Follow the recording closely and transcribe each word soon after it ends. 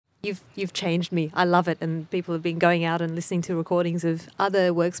you've changed me. I love it. And people have been going out and listening to recordings of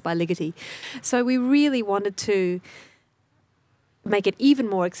other works by Ligeti. So we really wanted to make it even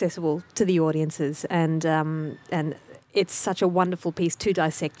more accessible to the audiences, and it's such a wonderful piece to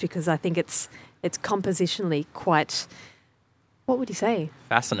dissect, because I think it's compositionally quite, what would you say?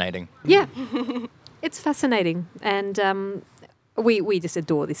 Fascinating. Yeah, it's fascinating, and we just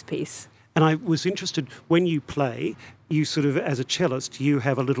adore this piece. And I was interested, when you play, you sort of, as a cellist, you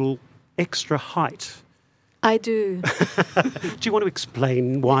have a little extra height. I do. Do you want to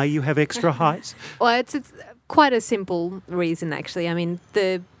explain why you have extra height? Well, it's quite a simple reason, actually. I mean,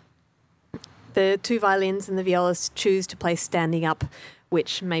 the two violins and the violas choose to play standing up,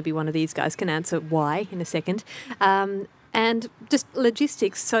 which maybe one of these guys can answer why in a second. And just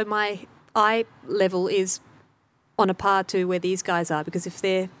logistics. So my eye level is on a par to where these guys are, because if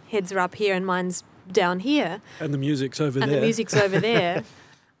their heads are up here and mine's down here, and the music's over there,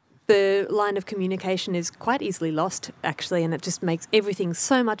 the line of communication is quite easily lost, actually, and it just makes everything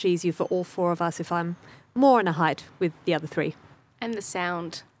so much easier for all four of us if I'm more in a height with the other three. And the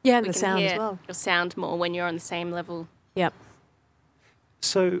sound. Yeah, and we the can sound hear as well. Your sound more when you're on the same level. Yep.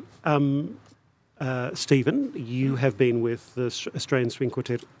 So, Stephen, you have been with the Australian String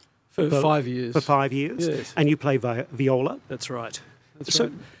Quartet for 5 years. For 5 years, yes. And you play viola. That's right. So,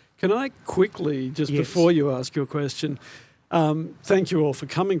 right. Can I quickly, just yes. before you ask your question, thank you all for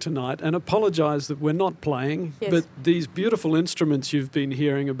coming tonight, and apologise that we're not playing, yes. but these beautiful instruments you've been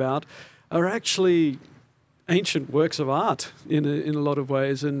hearing about are actually ancient works of art in a lot of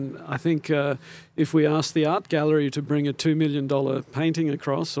ways. And I think if we ask the art gallery to bring a $2 million painting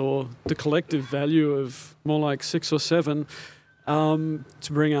across, or the collective value of more like 6 or 7 to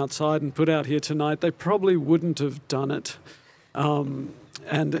bring outside and put out here tonight, they probably wouldn't have done it.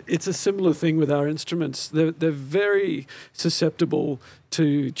 And it's a similar thing with our instruments. They're very susceptible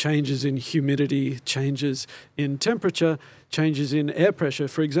to changes in humidity, changes in temperature, changes in air pressure.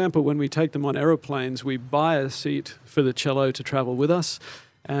 For example, when we take them on aeroplanes, we buy a seat for the cello to travel with us,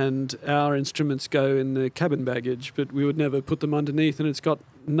 and our instruments go in the cabin baggage, but we would never put them underneath, and it's got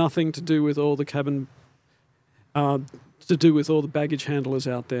nothing to do with all the cabin to do with all the baggage handlers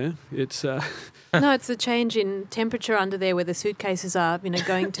out there. It's no, it's a change in temperature under there where the suitcases are,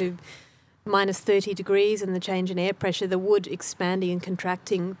 going to minus 30 degrees, and the change in air pressure, the wood expanding and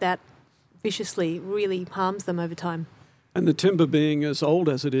contracting, that viciously really harms them over time. And the timber being as old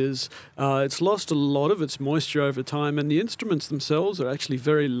as it is, it's lost a lot of its moisture over time, and the instruments themselves are actually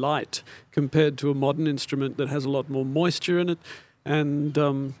very light compared to a modern instrument that has a lot more moisture in it,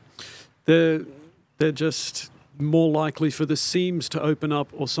 and they're just more likely for the seams to open up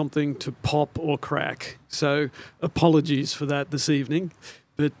or something to pop or crack. So apologies for that this evening.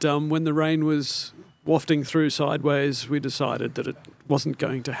 But when the rain was wafting through sideways, we decided that it wasn't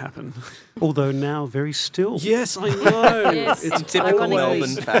going to happen. Although now very still. Yes, I know. Yes. It's Typical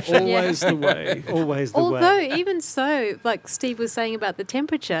Melbourne fashion. Always the way. Always the way. Although, even so, like Steve was saying about the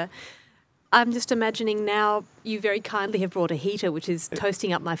temperature, I'm just imagining now you very kindly have brought a heater, which is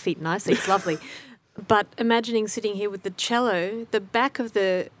toasting up my feet nicely. It's lovely. But imagining sitting here with the cello, the back of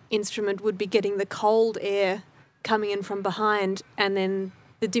the instrument would be getting the cold air coming in from behind, and then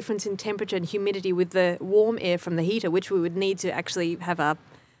the difference in temperature and humidity with the warm air from the heater, which we would need to actually have our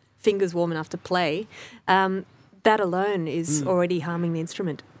fingers warm enough to play, that alone is already harming the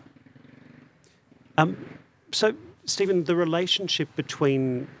instrument. So, Stephen, the relationship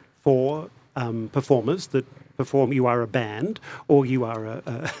between 4 performers that perform, you are a band or you are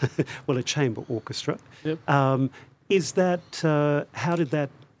a chamber orchestra. Yep. Is that how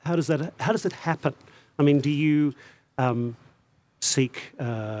does it happen? I mean, do you seek?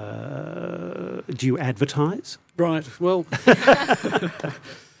 Do you advertise? Right. Well,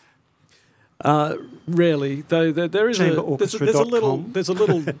 rarely. Though there is there's a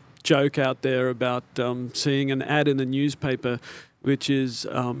little joke out there about seeing an ad in the newspaper, which is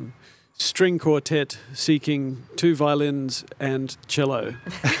string quartet seeking 2 violins and cello.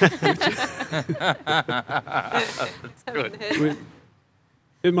 Good.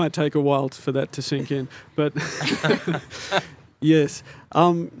 It might take a while for that to sink in, but yes.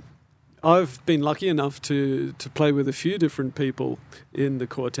 I've been lucky enough to play with a few different people in the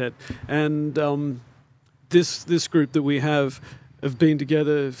quartet, and this group that we have been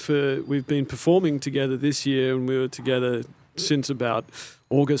together we've been performing together this year, and we were together since about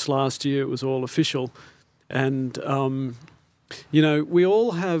August last year. It was all official, and we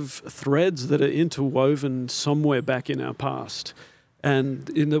all have threads that are interwoven somewhere back in our past, and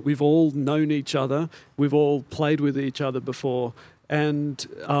in that we've all known each other, we've all played with each other before, and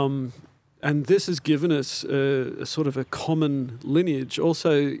this has given us a sort of a common lineage.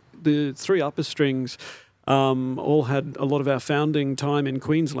 Also, the three upper strings all had a lot of our founding time in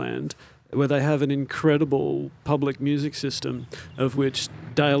Queensland, where they have an incredible public music system, of which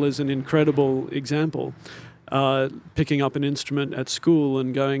Dale is an incredible example. Picking up an instrument at school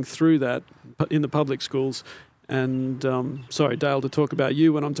and going through that in the public schools. And sorry, Dale, to talk about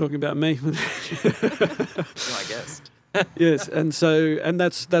you when I'm talking about me. You're my guest. Yes, and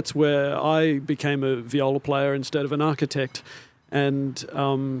that's where I became a viola player instead of an architect. And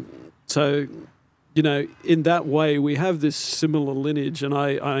so, you know, in that way, we have this similar lineage. And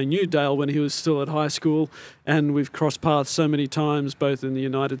I knew Dale when he was still at high school, and we've crossed paths so many times, both in the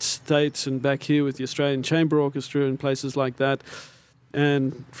United States and back here with the Australian Chamber Orchestra and places like that.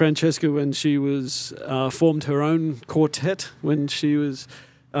 And Francesca, when she was formed her own quartet, when she was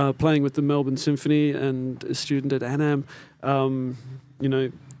playing with the Melbourne Symphony and a student at ANAM, you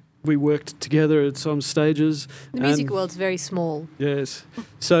know, we worked together at some stages. The music world's very small. Yes.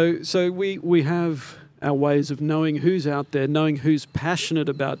 So we have our ways of knowing who's out there, knowing who's passionate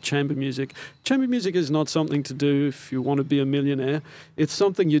about chamber music. Chamber music is not something to do if you want to be a millionaire. It's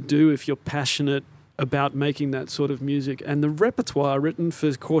something you do if you're passionate about making that sort of music. And the repertoire written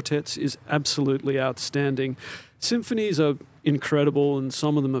for quartets is absolutely outstanding. Symphonies are incredible, and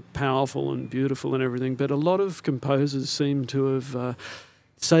some of them are powerful and beautiful and everything, but a lot of composers seem to have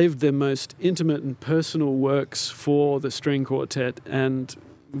saved their most intimate and personal works for the string quartet, and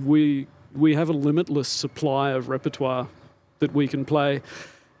we have a limitless supply of repertoire that we can play,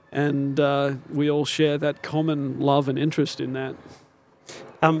 and we all share that common love and interest in that.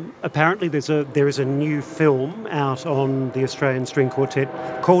 Apparently there is a new film out on the Australian String Quartet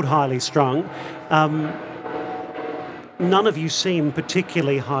called Highly Strung. None of you seem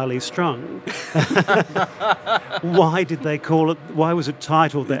particularly highly strung. Why did they call it? Why was it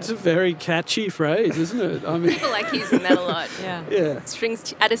titled that? It's a very catchy phrase, isn't it? I mean, People like using that a lot. yeah.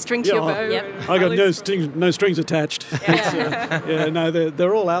 Strings, add a string to your bow. Yep. I got no strings attached. Yeah. No,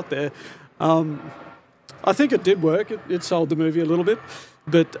 they're all out there. I think it did work. It sold the movie a little bit.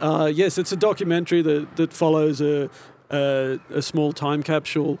 But yes, it's a documentary that follows a small time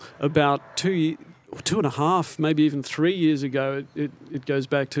capsule about 2.5, maybe even 3 years ago. It goes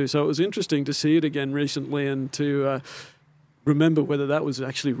back to. So it was interesting to see it again recently and to remember whether that was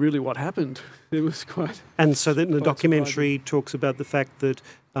actually really what happened. It was quite. And so then the quite documentary talks about the fact that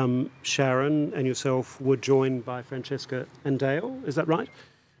Sharon and yourself were joined by Francesca and Dale. Is that right?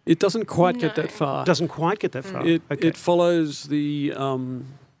 It doesn't quite get No. that far. Doesn't quite get that far. It follows the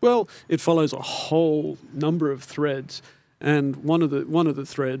it follows a whole number of threads, and one of the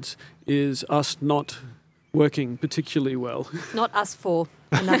threads is us not working particularly well. Not us four.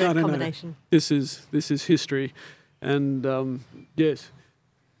 Another No. combination. This is history, and yes,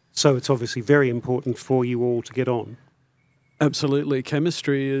 So it's obviously very important for you all to get on. absolutely.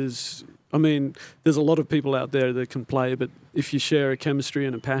 Chemistry is. I mean, there's a lot of people out there that can play, but if you share a chemistry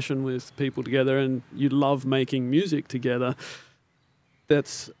and a passion with people together, and you love making music together,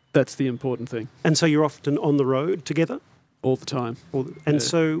 that's the important thing. And so you're often on the road together? All the time, And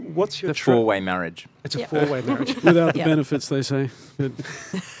so what's your... It's a four-way marriage. It's a Yep. four-way marriage. without the Yeah. benefits, they say. But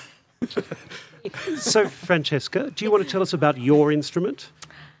So, Francesca, do you want to tell us about your instrument?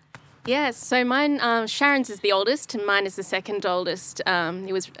 Yes, so mine, Sharon's is the oldest, and mine is the second oldest.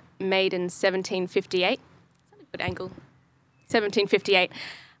 It was made in 1758. Is that a good angle? 1758.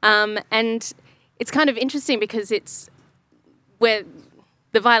 And it's kind of interesting because it's where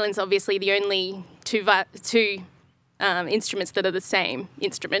the violin's obviously the only two instruments that are the same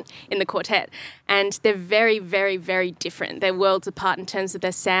instrument in the quartet. And they're very, very, very different. They're worlds apart in terms of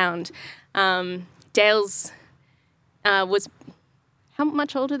their sound. Dale's was... How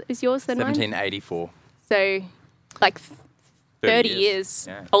much older is yours than mine? 1784. So, like 30 years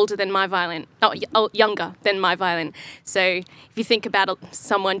Yeah. older than my violin. Younger than my violin. So, if you think about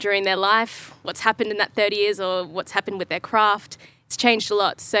someone during their life, what's happened in that 30 years or what's happened with their craft, it's changed a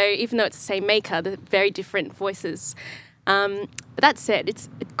lot. So, even though it's the same maker, they're very different voices. But that said, it's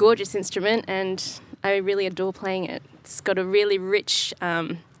a gorgeous instrument and I really adore playing it. It's got a really rich,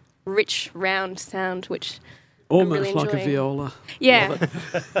 round sound, which... almost really like a enjoying. viola. Yeah,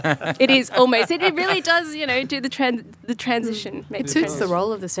 it is almost. It really does, do the transition. It suits the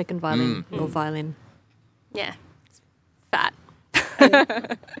role of the second violin or violin. Yeah, it's fat.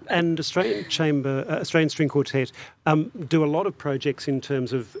 And Australian String Quartet do a lot of projects in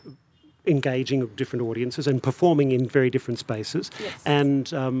terms of engaging with different audiences and performing in very different spaces. Yes.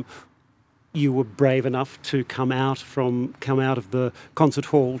 And you were brave enough to come out of the concert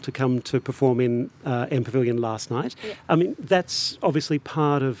hall to come to perform in M Pavilion last night. Yeah. I mean, that's obviously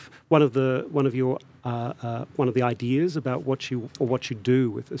part of one of the ideas about what you do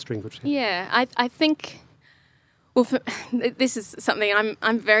with a string quartet. Yeah, I think. Well, this is something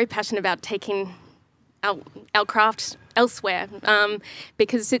I'm very passionate about, taking our craft elsewhere,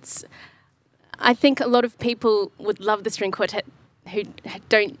 because I think a lot of people would love the string quartet who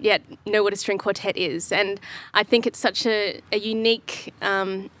don't yet know what a string quartet is, and I think it's such a unique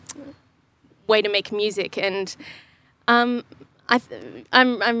way to make music, and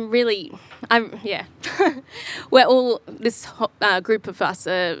we're all, this group of us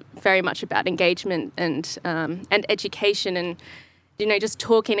are very much about engagement and education, and just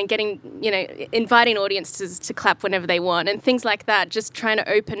talking and getting, inviting audiences to clap whenever they want and things like that. Just trying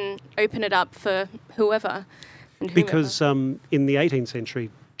to open it up for whoever. Because in the 18th century,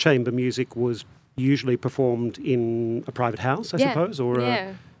 chamber music was usually performed in a private house, I suppose, or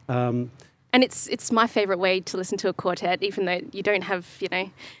and it's my favourite way to listen to a quartet, even though you don't have,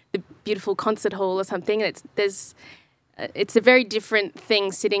 the beautiful concert hall or something. It's a very different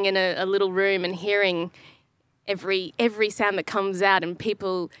thing sitting in a little room and hearing every sound that comes out, and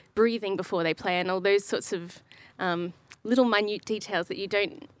people breathing before they play, and all those sorts of little minute details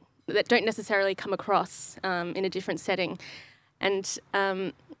that don't necessarily come across in a different setting. And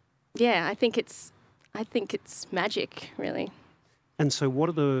I think it's magic, really. And so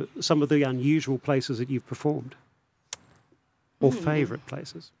what are some of the unusual places that you've performed? Or favourite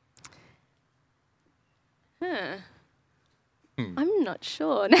places? I'm not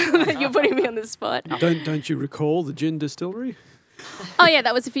sure now that you're putting me on the spot. Don't you recall the gin distillery? Oh yeah,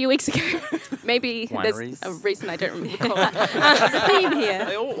 that was a few weeks ago. Maybe Wineries. there's a reason I don't recall that. There's a theme here.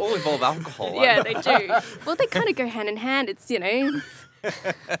 They all involve alcohol. Yeah, they do. Well, they kind of go hand in hand. It's,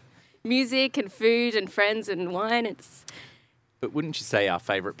 music and food and friends and wine. But wouldn't you say our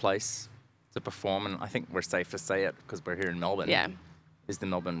favourite place to perform, and I think we're safe to say it because we're here in Melbourne, is the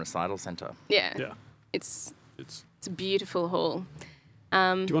Melbourne Recital Centre? Yeah. Yeah. It's a beautiful hall.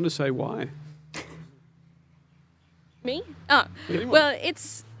 Do you want to say why? Me? Oh, Anyone. well, it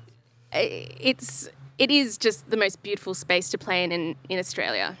is just the most beautiful space to play in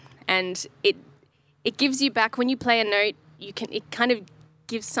Australia, and it gives you back when you play a note. It kind of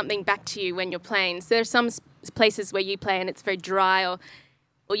gives something back to you when you're playing. So there are some places where you play and it's very dry,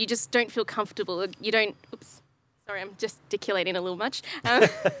 or you just don't feel comfortable. You don't. Oops, sorry, I'm gesticulating a little much.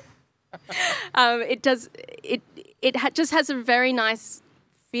 It just has a very nice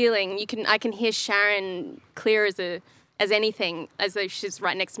feeling. I can hear Sharon clear as anything, as though she's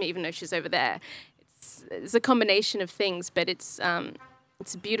right next to me, even though she's over there. It's a combination of things, but it's a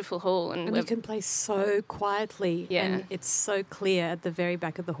beautiful hall, and you can play so quietly, and it's so clear at the very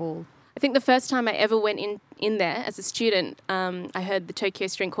back of the hall. I think the first time I ever went in there as a student, I heard the Tokyo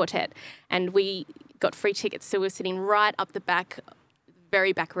String Quartet, and we got free tickets, so we were sitting right up the back,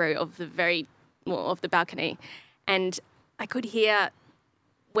 very back row of the balcony, and I could hear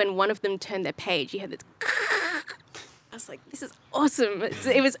when one of them turned their page, you heard this. I was like, this is awesome.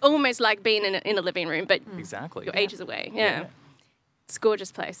 It was almost like being in a living room, but Exactly. you're ages away. Yeah. It's a gorgeous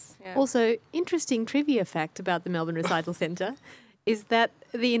place. Yeah. Also, interesting trivia fact about the Melbourne Recital Centre is that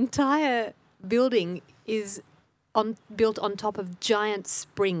the entire building is built on top of giant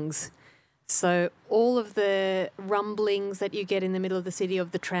springs. So all of the rumblings that you get in the middle of the city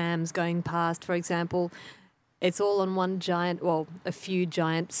of the trams going past, for example, it's all on a few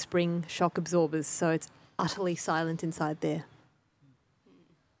giant spring shock absorbers. So it's utterly silent inside there.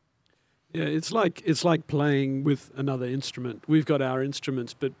 Yeah, it's like playing with another instrument. We've got our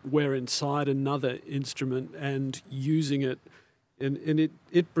instruments, but we're inside another instrument and using it, and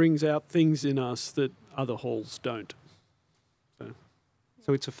it brings out things in us that other halls don't.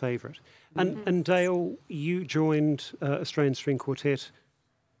 So it's a favourite. And Dale, you joined Australian String Quartet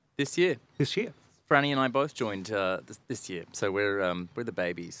This year. this year. Franny and I both joined this year, so we're the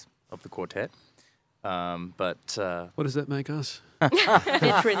babies of the quartet. But What does that make us?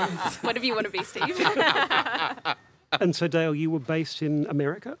 Veterans. Whatever you want to be, Steve. And so, Dale, you were based in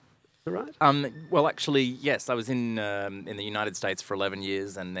America, is that right? well, actually, yes, I was in the United States for 11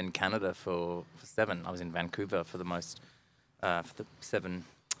 years, and then Canada for 7. I was in Vancouver for the 7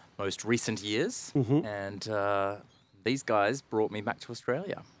 most recent years, and these guys brought me back to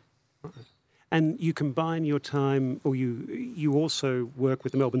Australia. And you combine your time, or you also work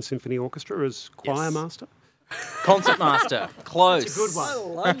with the Melbourne Symphony Orchestra as choir Yes. master? Concertmaster. Close. It's a good one. I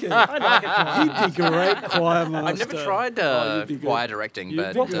like it. I like it. Tom. He'd be great choir master. I've never tried you'd be good. choir directing, You'd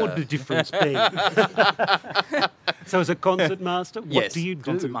but be What good. would the difference be? So as a concertmaster, what yes, do you do?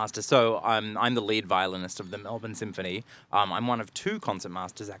 concertmaster. So I'm the lead violinist of the Melbourne Symphony. I'm one of two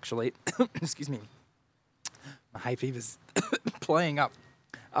concertmasters, actually. Excuse me. My hay fever's playing up.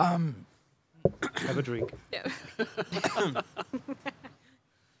 Have a drink. Yeah.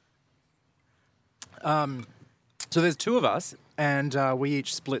 So there's two of us, and we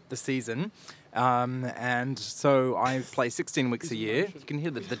each split the season. And so I play 16 weeks a year. You can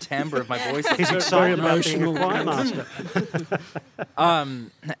hear the timbre of my voice. He's excited about being a emotional. choir master.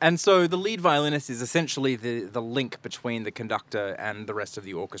 And so the lead violinist is essentially the link between the conductor and the rest of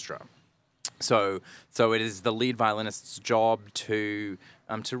the orchestra. So it is the lead violinist's job to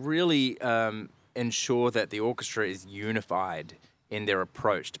really ensure that the orchestra is unified in their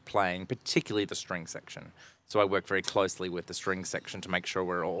approach to playing, particularly the string section. So I work very closely with the string section to make sure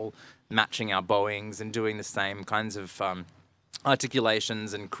we're all matching our bowings and doing the same kinds of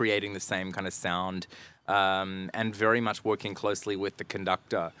articulations and creating the same kind of sound, and very much working closely with the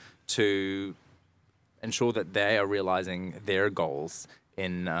conductor to ensure that they are realizing their goals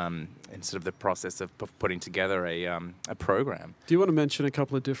in sort of the process of putting together a program. Do you want to mention a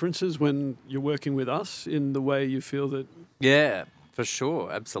couple of differences when you're working with us in the way you feel that? Yeah, for sure,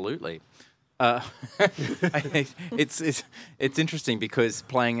 absolutely. It's interesting because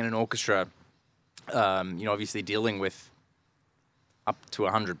playing in an orchestra, obviously dealing with up to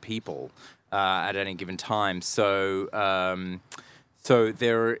 100 people at any given time. So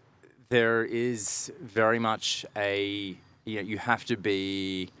there is very much you have to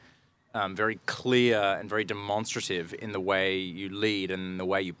be very clear and very demonstrative in the way you lead and the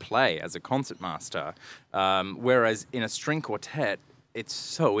way you play as a concertmaster. Whereas in a string quartet, it's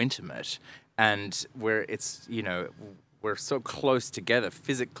so intimate, and we're so close together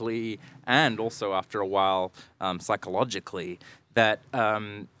physically and also after a while psychologically that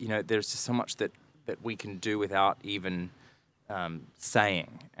there's just so much that we can do without even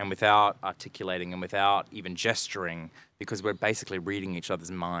saying and without articulating and without even gesturing, because we're basically reading each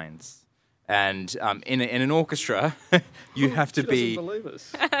other's minds. And in an orchestra, you have to be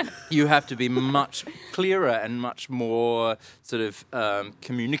much clearer and much more sort of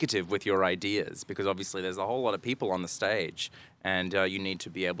communicative with your ideas, because obviously there's a whole lot of people on the stage, and you need to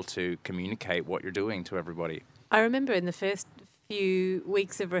be able to communicate what you're doing to everybody. I remember in the first few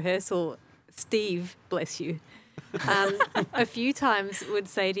weeks of rehearsal, Steve, bless you, a few times would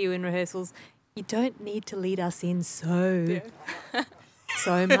say to you in rehearsals, "You don't need to lead us in so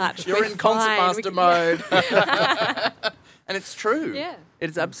much. You're We're in fine. concertmaster mode." And it's true. Yeah.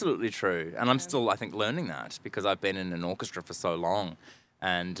 It's absolutely true. And I'm still, I think, learning that because I've been in an orchestra for so long.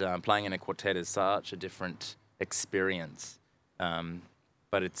 And playing in a quartet is such a different experience.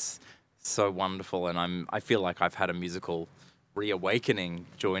 But it's so wonderful. And I feel like I've had a musical reawakening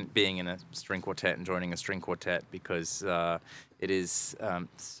being in a string quartet and joining a string quartet, because it is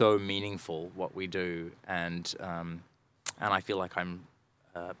so meaningful what we do. And I feel like I'm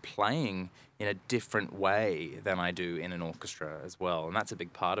playing in a different way than I do in an orchestra as well. And that's a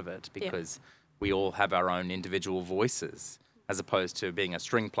big part of it, because we all have our own individual voices, as opposed to being a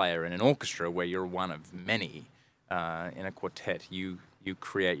string player in an orchestra where you're one of many. In a quartet, you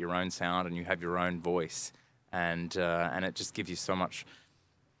create your own sound and you have your own voice, and it just gives you such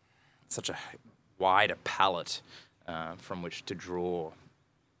a wider palette from which to draw.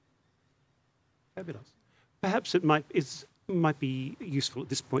 Fabulous. Perhaps it might be useful at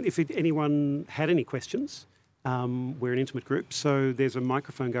this point if anyone had any questions. We're an intimate group, so there's a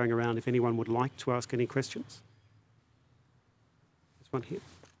microphone going around if anyone would like to ask any questions. There's one here.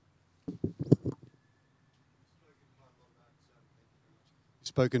 You've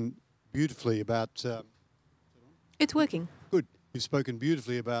spoken beautifully about... It's working. Good. You've spoken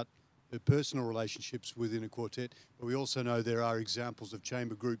beautifully about the personal relationships within a quartet, but we also know there are examples of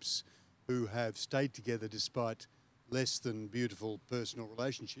chamber groups who have stayed together despite less than beautiful personal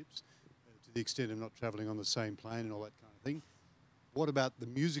relationships, to the extent of not travelling on the same plane and all that kind of thing. What about the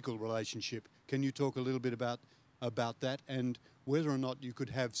musical relationship? Can you talk a little bit about that, and whether or not you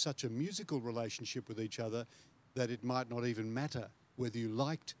could have such a musical relationship with each other that it might not even matter whether you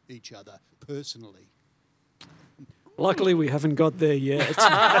liked each other personally? Luckily, we haven't got there yet.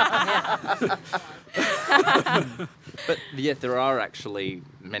 But yet there are actually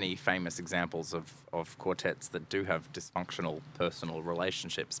many famous examples of quartets that do have dysfunctional personal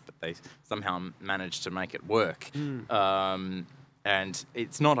relationships, but they somehow manage to make it work. And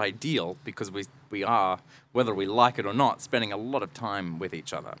it's not ideal, because we are, whether we like it or not, spending a lot of time with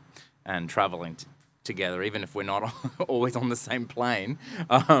each other and traveling together, even if we're not always on the same plane.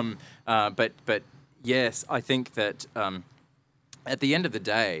 But yes, I think that at the end of the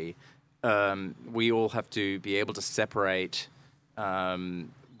day, we all have to be able to separate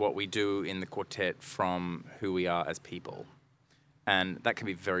what we do in the quartet from who we are as people. And that can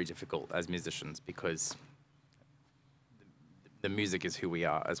be very difficult as musicians because the music is who we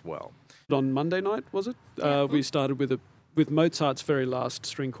are as well. On Monday night, was it? We started with Mozart's very last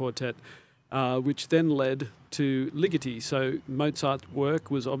string quartet, which then led to Ligeti. So Mozart's work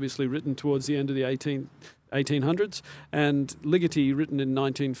was obviously written towards the end of the 1800s, and Ligeti written in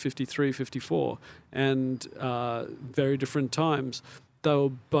 1953-54, and very different times. They were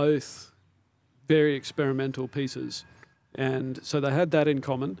both very experimental pieces, and so they had that in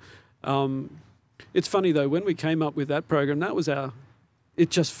common. It's funny though, when we came up with that program, that was it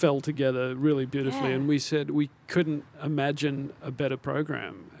just fell together really beautifully, and we said we couldn't imagine a better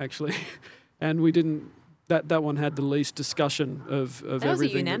program actually, and we didn't. That one had the least discussion of everything. That was a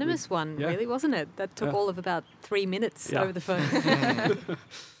unanimous one, really, wasn't it? That took all of about 3 minutes over the phone.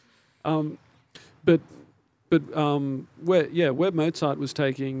 Where Mozart was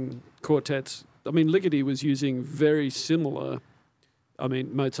taking quartets, I mean, Ligeti was using very similar. I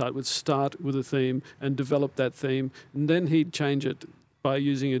mean, Mozart would start with a theme and develop that theme, and then he'd change it by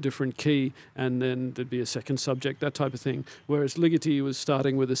using a different key, and then there'd be a second subject, that type of thing. Whereas Ligeti was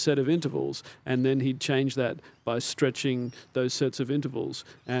starting with a set of intervals, and then he'd change that by stretching those sets of intervals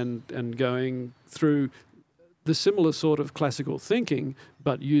and going through the similar sort of classical thinking,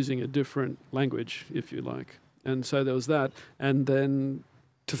 but using a different language, if you like. And so there was that. And then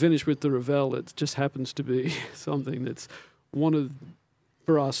to finish with the Ravel, it just happens to be something that's one of,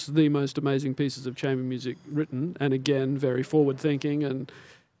 for us, the most amazing pieces of chamber music written, and again, very forward-thinking, and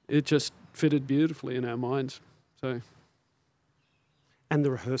it just fitted beautifully in our minds. So, And the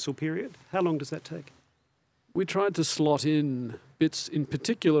rehearsal period, how long does that take? we tried to slot in bits, in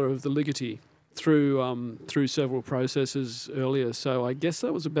particular of the Ligeti, through several processes earlier. So I guess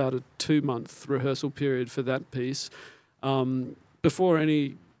that was about a 2-month rehearsal period for that piece. Before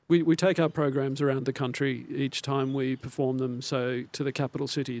any... We take our programs around the country each time we perform them, so to the capital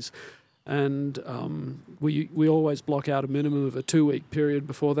cities. And we always block out a minimum of a 2-week period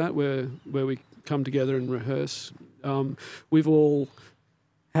before that where we come together and rehearse. We've all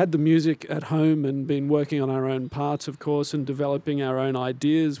had the music at home and been working on our own parts, of course, and developing our own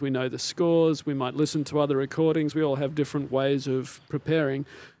ideas. We know the scores. We might listen to other recordings. We all have different ways of preparing.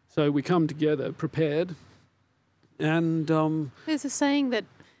 So we come together prepared. And There's a saying that,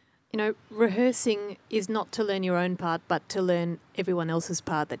 rehearsing is not to learn your own part, but to learn everyone else's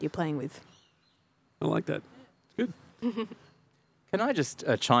part that you're playing with. I like that. Good. Can I just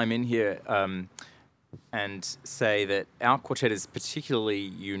chime in here and say that our quartet is particularly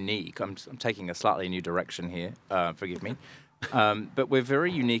unique? I'm taking a slightly new direction here, forgive me. But we're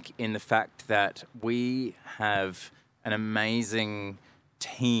very unique in the fact that we have an amazing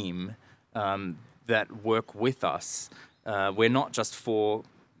team that work with us. We're not just 4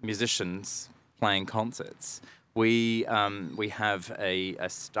 musicians playing concerts. We have a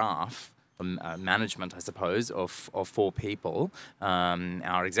staff, management, I suppose, of 4 people.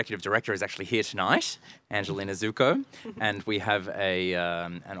 Our executive director is actually here tonight, Angelina Zucco, and we have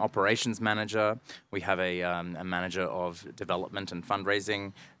an operations manager. We have a manager of development and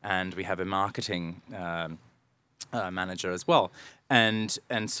fundraising, and we have a marketing manager as well. And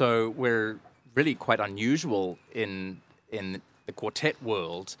so we're really quite unusual in the quartet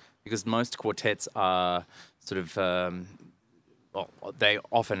world, because most quartets are sort of they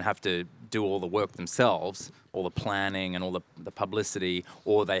often have to do all the work themselves, all the planning and all the publicity,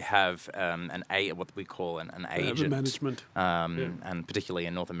 or they have what we call an agent. Management. And particularly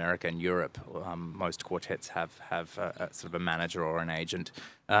in North America and Europe, most quartets have sort of a manager or an agent.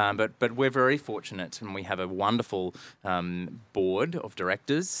 But we're very fortunate, and we have a wonderful board of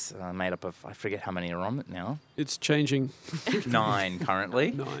directors made up of, I forget how many are on it now. It's changing. 9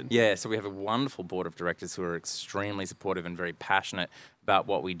 currently. 9. Yeah, so we have a wonderful board of directors who are extremely supportive and very passionate about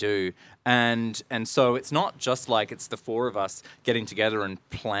what we do. And so it's not just like it's the 4 of us getting together and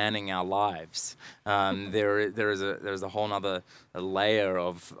planning our lives. There is a whole other layer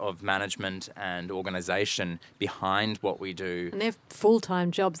of management and organisation behind what we do. And they're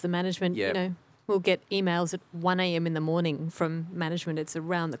full-time jobs. The management, Yep. will get emails at 1 a.m. in the morning from management. It's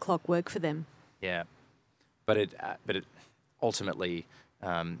around-the-clock work for them. Yeah, but it ultimately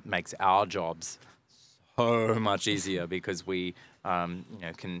makes our jobs so much easier because we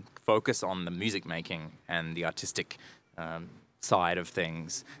can focus on the music making and the artistic side of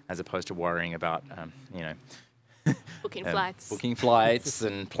things as opposed to worrying about Booking flights. booking flights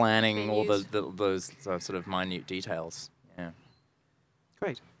and planning all Venues. those sort of minute details. Yeah.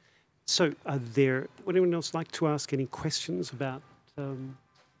 Great. So, would anyone else like to ask any questions about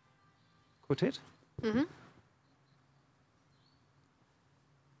quartet? Mm-hmm.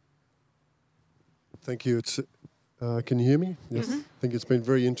 Thank you. It's can you hear me? Yes. I think it's been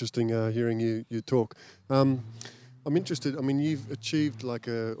very interesting hearing you talk. I'm interested. I mean, you've achieved like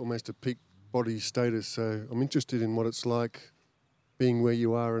almost a peak body status. So I'm interested in what it's like being where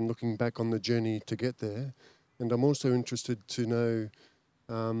you are and looking back on the journey to get there. And I'm also interested to know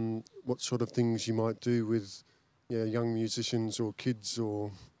what sort of things you might do with young musicians or kids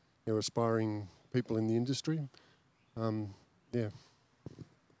or aspiring people in the industry. Yeah.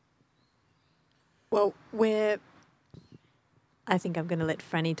 Well, I think I'm going to let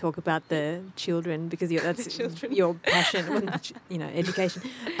Franny talk about the children because that's your passion, education.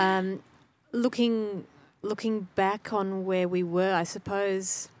 Looking back on where we were, I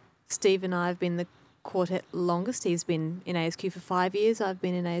suppose Steve and I have been the quartet longest. He's been in ASQ for 5 years. I've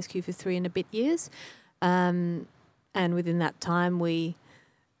been in ASQ for 3 and a bit years. And within that time, we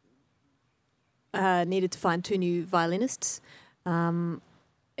needed to find 2 new violinists.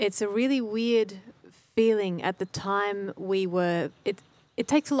 It's a really weird feeling. At the time we were, it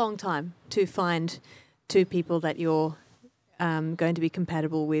takes a long time to find 2 people that you're going to be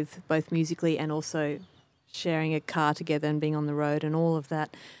compatible with both musically and also sharing a car together and being on the road and all of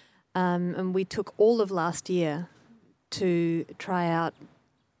that. And we took all of last year to try out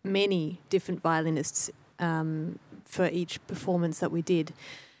many different violinists for each performance that we did.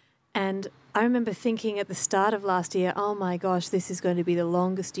 And I remember thinking at the start of last year, oh my gosh, this is going to be the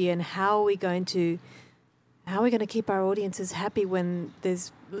longest year, and how are we going to keep our audiences happy when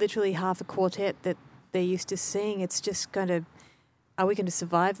there's literally half a quartet that they're used to seeing? It's just are we going to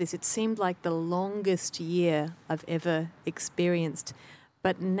survive this? It seemed like the longest year I've ever experienced.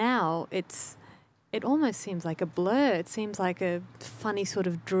 But now it almost seems like a blur. It seems like a funny sort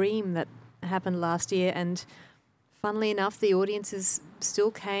of dream that happened last year, and funnily enough, the audiences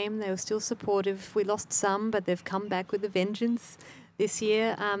still came. They were still supportive. We lost some, but they've come back with a vengeance this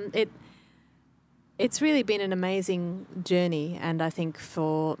year. It's really been an amazing journey, and I think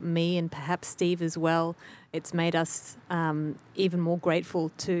for me and perhaps Steve as well, it's made us even more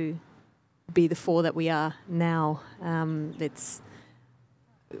grateful to be the 4 that we are now.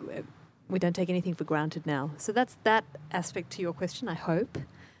 We don't take anything for granted now. So that's that aspect to your question, I hope.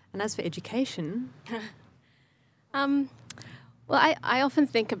 And as for education... Well, I often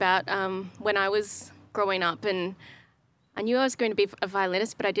think about when I was growing up, and I knew I was going to be a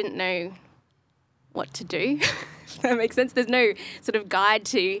violinist, but I didn't know what to do. If that makes sense. There's no sort of guide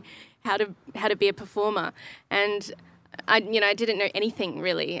to how to be a performer, and I didn't know anything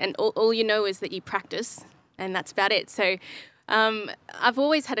really. And all you know is that you practice, and that's about it. So I've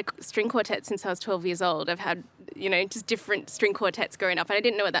always had a string quartet since I was 12 years old. I've had just different string quartets growing up, and I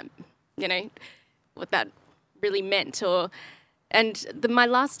didn't know what that really meant. My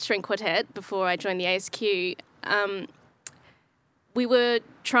last string quartet before I joined the ASQ, we were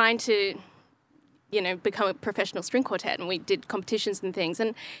trying to become a professional string quartet, and we did competitions and things,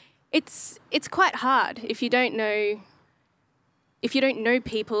 and it's quite hard if you don't know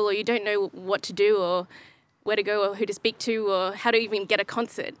people, or you don't know what to do, or where to go, or who to speak to, or how to even get a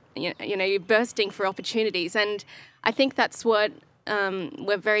concert. You're bursting for opportunities, and I think that's what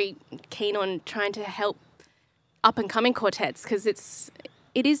we're very keen on trying to help up and coming quartets, because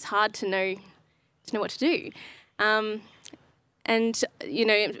it is hard to know what to do. And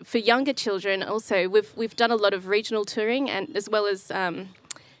for younger children also, we've done a lot of regional touring, and as well as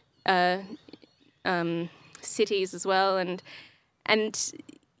cities as well, and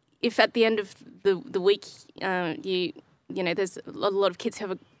if at the end of the week there's a lot of kids who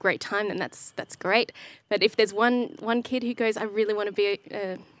have a great time, then that's great. But if there's one kid who goes, I really want to be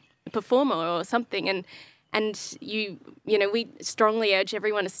a performer or something, and we strongly urge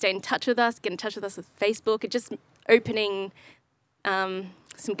everyone to stay in touch with us, get in touch with us with Facebook, and just opening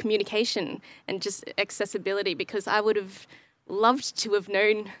some communication and just accessibility, because I would have loved to have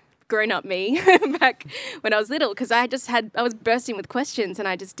known grown-up me back when I was little, because I was bursting with questions and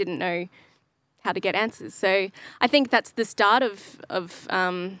I just didn't know how to get answers. So I think that's the start of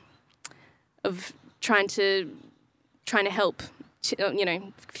trying to help.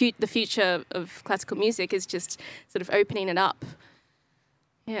 The future of classical music is just sort of opening it up.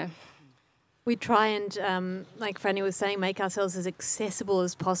 Yeah. We try and, like Franny was saying, make ourselves as accessible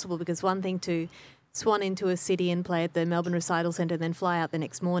as possible, because one thing to swan into a city and play at the Melbourne Recital Centre and then fly out the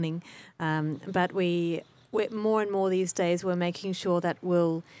next morning, but we're more and more these days we're making sure that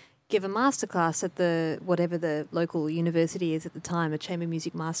we'll give a masterclass at whatever the local university is at the time, a chamber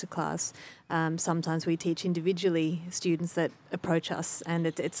music masterclass. Sometimes we teach individually students that approach us, and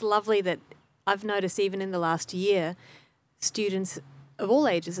it's lovely that I've noticed even in the last year, students of all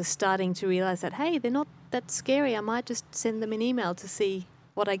ages are starting to realise that, hey, they're not that scary. I might just send them an email to see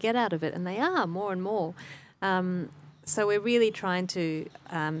what I get out of it, and they are more and more. So we're really trying to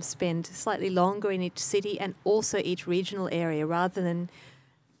spend slightly longer in each city and also each regional area, rather than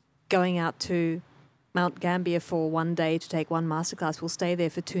going out to Mount Gambier for one day to take one masterclass. We'll stay there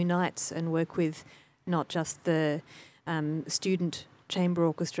for 2 nights and work with not just the student chamber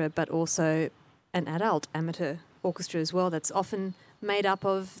orchestra, but also an adult amateur orchestra as well, that's often made up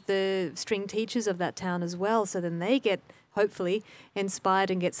of the string teachers of that town as well. So then they get, hopefully,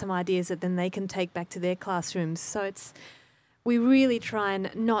 inspired and get some ideas that then they can take back to their classrooms. So we really try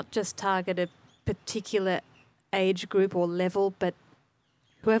and not just target a particular age group or level, but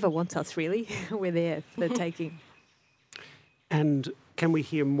whoever wants us, really, we're there for the taking. And can we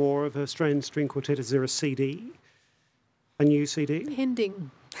hear more of Australian String Quartet? Is there a CD? A new CD?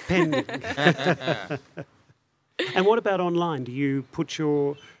 Pending. And what about online? Do you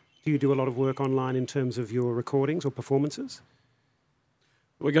do a lot of work online in terms of your recordings or performances?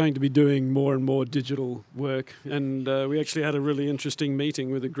 We're going to be doing more and more digital work, and we actually had a really interesting meeting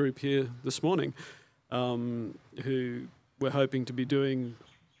with a group here this morning who we're hoping to be doing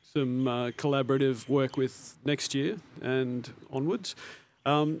some collaborative work with next year and onwards.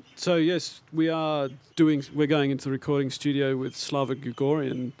 So yes, we're going into the recording studio with Slava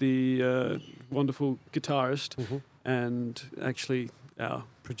Grigorian, the wonderful guitarist, and actually our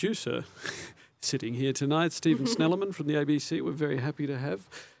producer sitting here tonight, Stephen Snellerman from the ABC. We're very happy to have.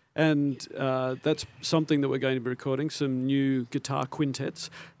 And that's something that we're going to be recording, some new guitar quintets.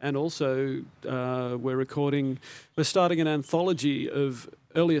 And also we're starting an anthology of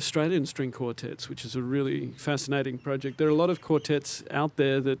early Australian string quartets, which is a really fascinating project. There are a lot of quartets out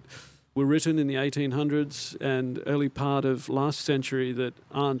there that were written in the 1800s and early part of last century that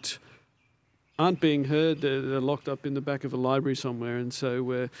aren't being heard. They're locked up in the back of a library somewhere, and so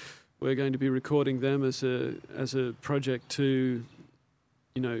we're going to be recording them as a project to,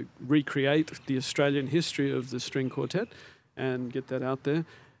 recreate the Australian history of the string quartet and get that out there.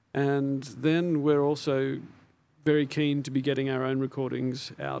 And then we're also very keen to be getting our own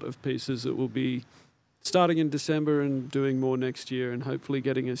recordings out of pieces that will be starting in December and doing more next year, and hopefully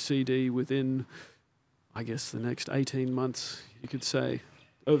getting a CD within, I guess, the next 18 months, you could say,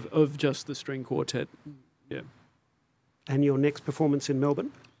 of just the string quartet. Yeah. And your next performance in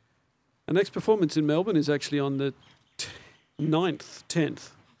Melbourne? Our next performance in Melbourne is actually on the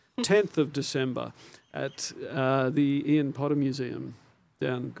 10th of December at the Ian Potter Museum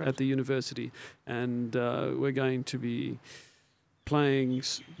down at the university, and we're going to be playing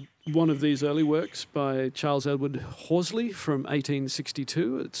one of these early works by Charles Edward Horsley from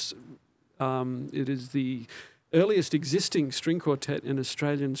 1862. It is the earliest existing string quartet in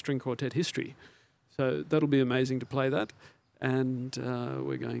Australian string quartet history, so that'll be amazing to play that. And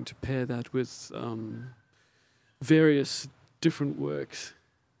we're going to pair that with various different works.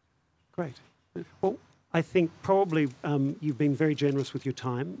 Great. Well, I think probably you've been very generous with your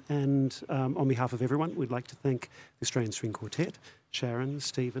time, and on behalf of everyone, we'd like to thank the Australian String Quartet, Sharon,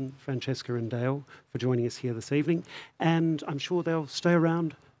 Stephen, Francesca and Dale for joining us here this evening. And I'm sure they'll stay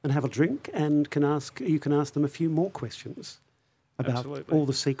around and have a drink, and you can ask them a few more questions about all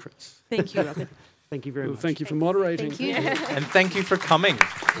the secrets. Thank you, Robert. Thank you very much. Thank you for moderating. Thank you. And thank you for coming.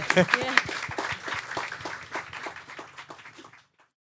 Yeah.